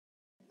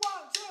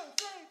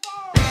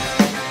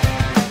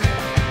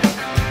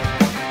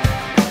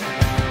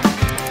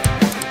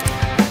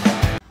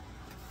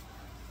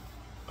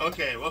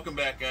Okay, welcome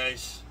back,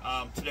 guys.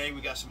 Today we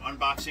got some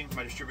unboxing.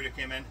 My distributor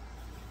came in,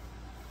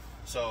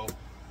 so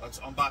let's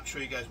unbox, show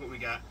you guys what we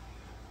got.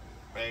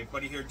 My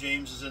buddy here,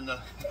 James, is in the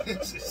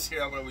is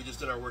here while we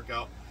just did our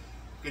workout.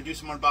 We're gonna do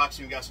some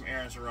unboxing. We got some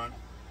errands to run.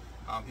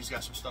 He's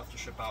got some stuff to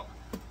ship out.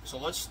 So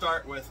let's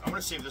start with. I'm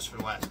gonna save this for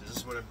last because this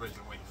is what everybody's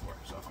been waiting for.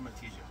 So I'm gonna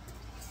tease you.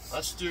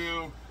 Let's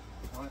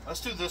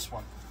do this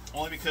one,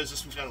 only because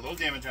this one's got a little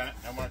damage on it.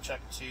 I want to check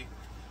and see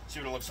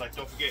what it looks like.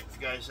 Don't forget, if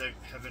you guys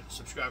haven't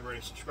subscribed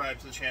already, subscribe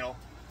to the channel,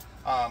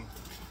 and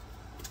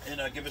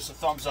give us a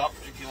thumbs up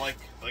if you like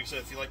I said,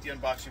 if you like the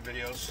unboxing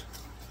videos.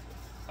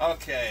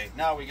 Okay,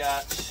 now we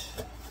got.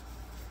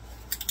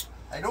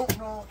 I don't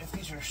know if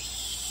these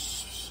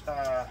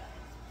are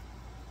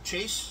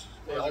Chase.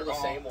 They're the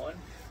same one.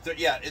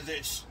 Yeah,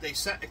 they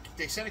sent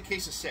a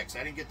case of 6.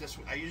 I didn't get this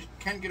one. I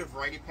can get a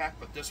variety pack,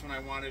 but this one I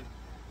wanted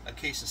a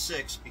case of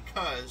 6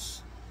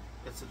 because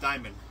it's a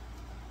diamond.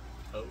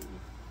 Oh.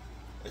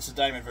 It's a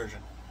diamond version.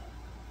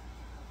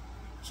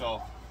 So.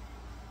 Are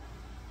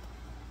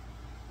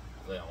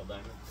they all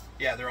diamonds?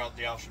 Yeah,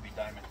 they all should be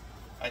diamond.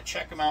 I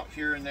check them out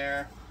here and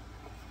there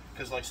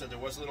because, like I said, there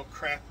was a little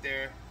crack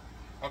there.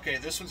 Okay,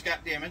 this one's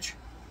got damage.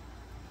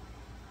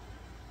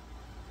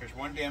 There's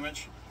one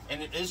damage,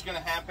 and it is going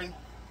to happen,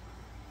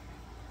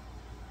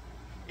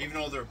 even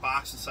though they're a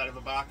box inside of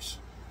a box.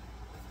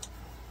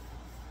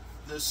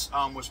 This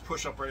was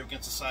pushed up right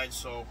against the side,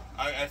 so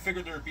I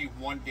figured there would be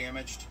one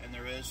damaged, and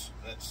there is.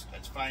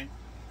 That's fine.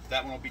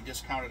 That one will be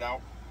discounted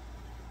out.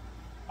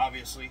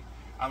 Obviously,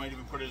 I might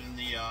even put it in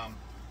the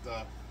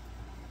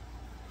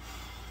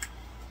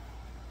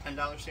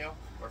 $10 sale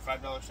or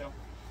 $5 sale.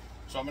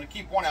 So I'm going to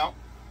keep one out.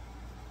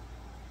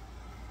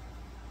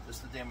 This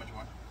is the damaged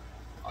one.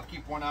 I'll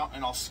keep one out,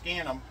 and I'll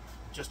scan them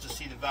just to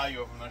see the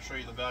value of them. I'll show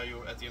you the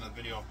value at the end of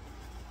the video,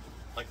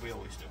 like we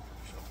always do.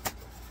 So,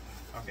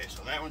 okay,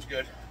 so that one's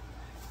good.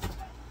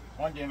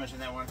 One damage in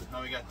that one.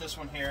 Now we got this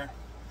one here.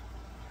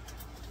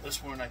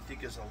 This one I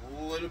think is a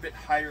little bit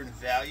higher in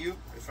value,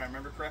 if I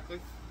remember correctly.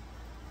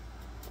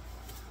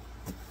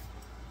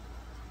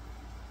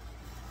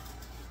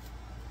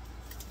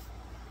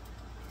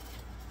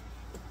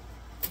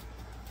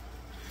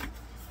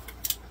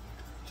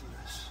 Do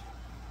this.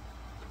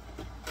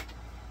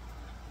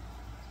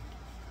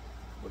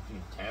 Looking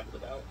your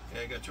tablet out.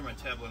 Yeah, I gotta turn my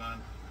tablet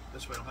on.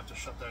 This way I don't have to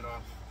shut that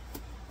off.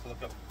 To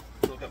look up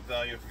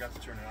value. I forgot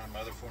to turn it on.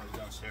 My other phone is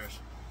downstairs.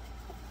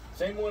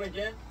 Same one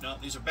again? No,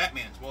 these are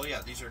Batmans. Well,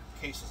 yeah, these are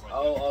cases like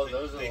Oh, that.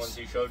 those are the ones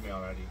you showed me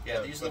already.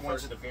 Yeah, these are the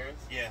ones. First appearance?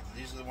 Yeah,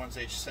 these are the ones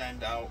they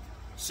send out.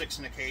 6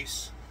 in a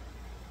case.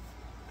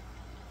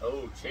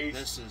 Oh, Chase.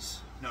 This is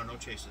no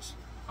chases.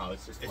 Oh,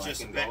 it's just. It's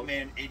just and gold?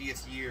 Batman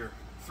 80th year,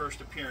 first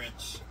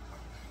appearance.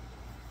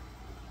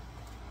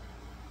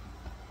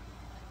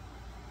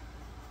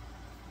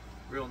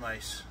 Real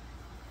nice.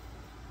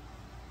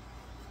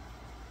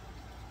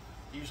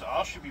 These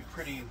all should be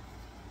pretty.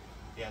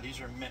 Yeah,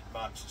 these are mint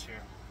boxes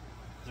here.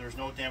 There's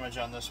no damage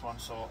on this one,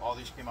 so all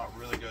these came out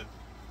really good.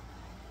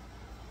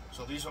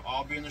 So these will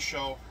all be in the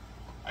show.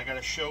 I got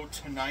a show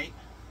tonight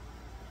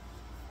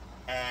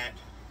at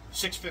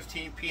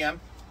 6:15 p.m.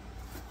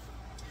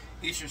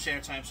 Eastern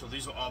Standard Time, so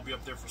these will all be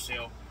up there for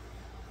sale.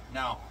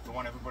 Now, the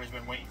one everybody's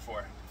been waiting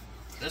for.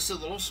 This is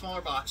a little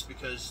smaller box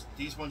because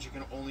these ones you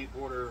can only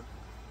order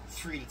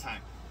 3 at a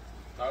time.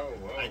 Oh,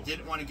 whoa. I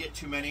didn't want to get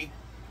too many.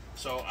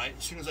 So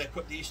as soon as I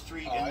put these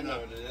 3 in I know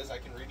what it is. I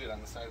can read it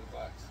on the side of the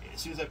box. As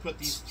soon as I put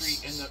these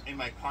 3 in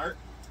my cart,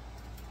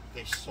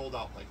 they sold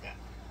out like that.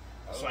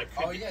 Oh, So I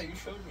couldn't, yeah, you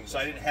showed me. so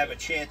I didn't have a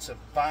chance of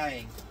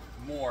buying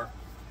more.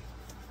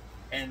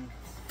 And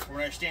from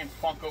what I understand,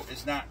 Funko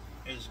is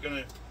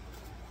gonna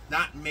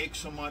not make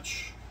so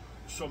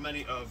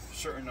many of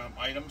certain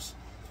items.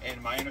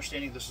 And my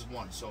understanding, this is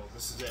one. So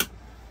this is it.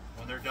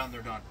 When they're done,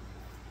 they're done.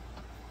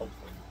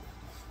 Hopefully.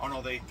 Oh no,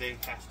 they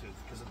have to,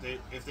 because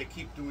if they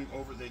keep doing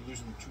over, they lose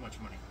them too much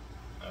money.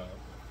 Oh.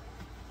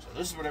 So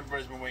this is what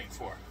everybody's been waiting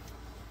for.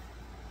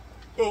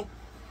 Oh,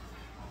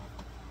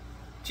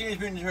 Teenage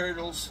Mutant Ninja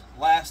Turtles: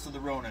 Last of the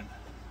Ronin,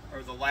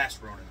 or the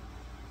Last Ronin.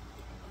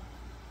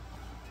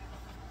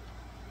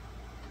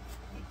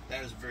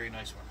 That is a very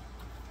nice one.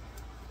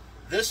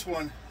 This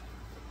one,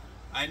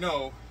 I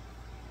know,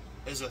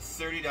 is a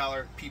 $30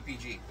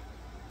 PPG.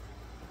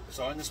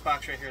 So in this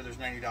box right here, there's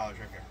 $90 right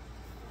here.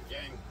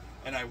 Gang.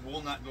 And I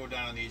will not go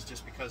down on these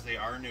just because they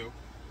are new.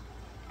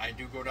 I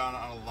do go down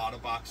on a lot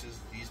of boxes.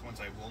 These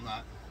ones I will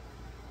not.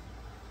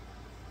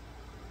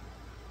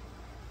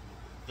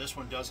 This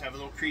one does have a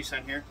little crease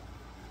on here.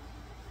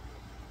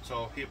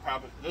 So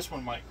this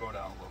one might go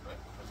down a little bit.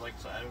 Because like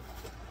I said,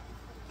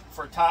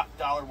 for top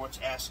dollar, what's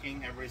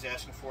everybody's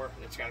asking for,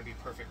 it's got to be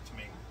perfect to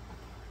me.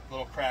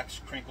 Little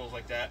cracks, crinkles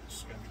like that,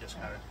 it's going to be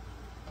discounted.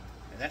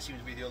 And that seems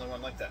to be the only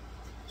one like that.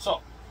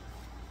 So,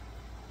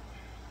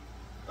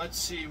 let's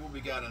see what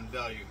we got on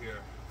value here.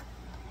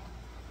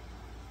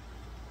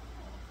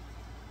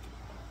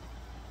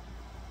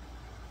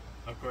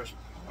 Of course,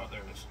 oh, there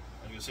it is.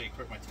 I was going to say, of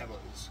course, my tablet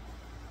is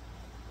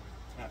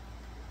not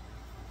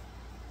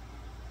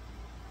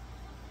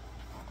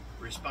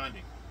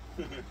responding.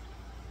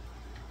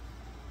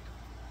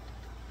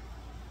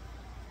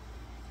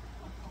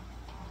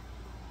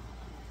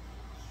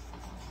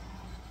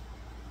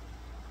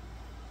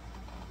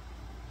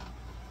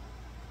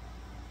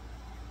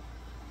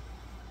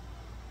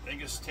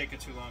 think it's taking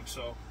too long.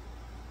 So,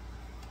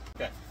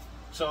 okay.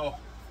 So,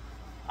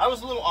 I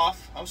was a little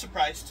off. I was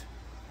surprised.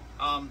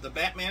 The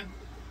Batman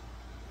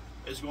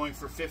is going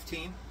for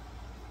 15.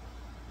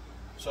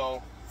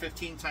 So,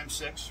 15 times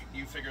 6.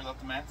 You figure out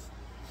the math.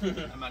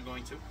 I'm not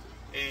going to.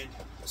 And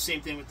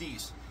same thing with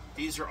these.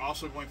 These are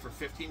also going for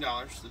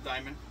 $15. The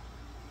Diamond.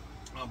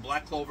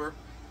 Black Clover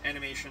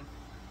animation.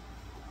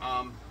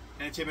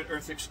 Entertainment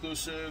Earth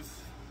exclusive.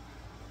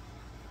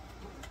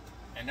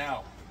 And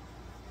now,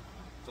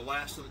 the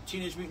last of the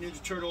Teenage Mutant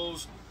Ninja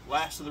Turtles,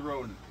 Last of the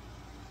Rodent.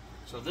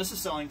 So this is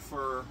selling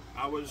for,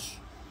 I was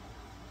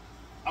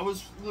a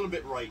little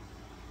bit right.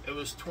 It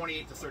was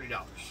 $28 to $30.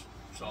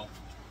 So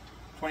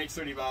 $20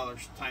 to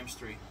 $30 times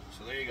 3.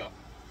 So there you go.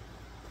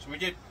 So we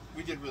did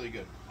really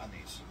good on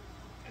these.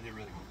 I did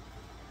really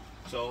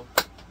good. So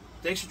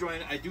thanks for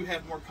joining. I do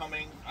have more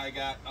coming. I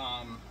got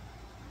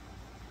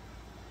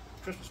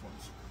Christmas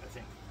ones, I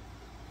think.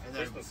 And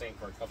then, Christmas ain't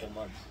for a couple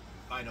months.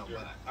 I know,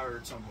 but I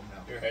ordered some of them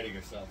now. You're ahead of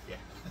yourself. Yeah.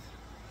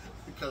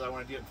 Because I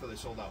want to get them before they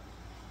sold out.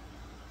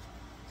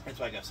 That's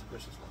why I got some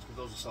Christmas ones, because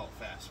those will sell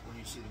fast when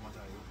you see the ones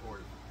I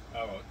ordered.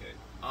 Oh, okay.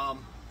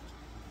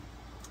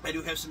 I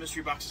do have some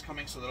mystery boxes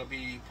coming, so that'll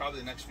be probably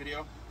the next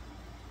video.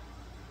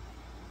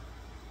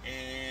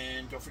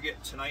 And don't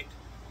forget, tonight,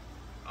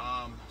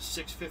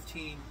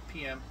 6:15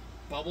 p.m.,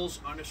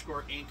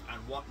 Bubbles_Inc. on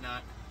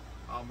Whatnot.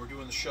 We're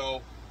doing the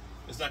show.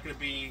 It's not going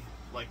to be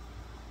like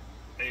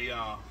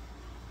a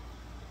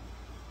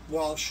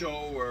wall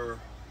show or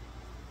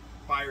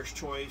buyer's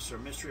choice or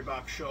mystery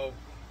box show.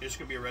 It's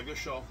going to be a regular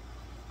show.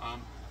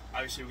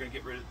 Obviously, we're going to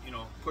get rid of,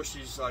 push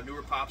these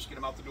newer pops, get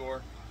them out the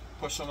door,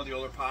 push some of the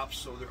older pops.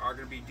 So there are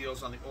going to be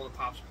deals on the older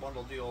pops,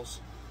 bundle deals.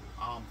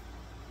 I'm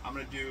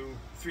going to do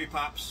 3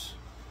 pops.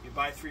 You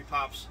buy 3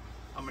 pops,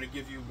 I'm going to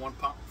give you 1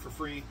 pop for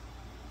free.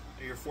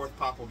 Your 4th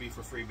pop will be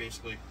for free,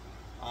 basically.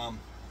 I'm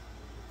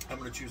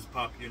going to choose the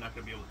pop. You're not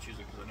going to be able to choose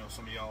it because I know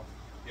some of y'all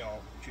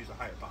choose a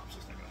higher pop, so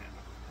it's not going to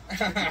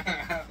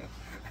happen.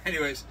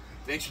 Anyways,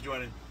 thanks for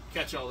joining.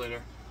 Catch y'all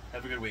later.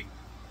 Have a good week.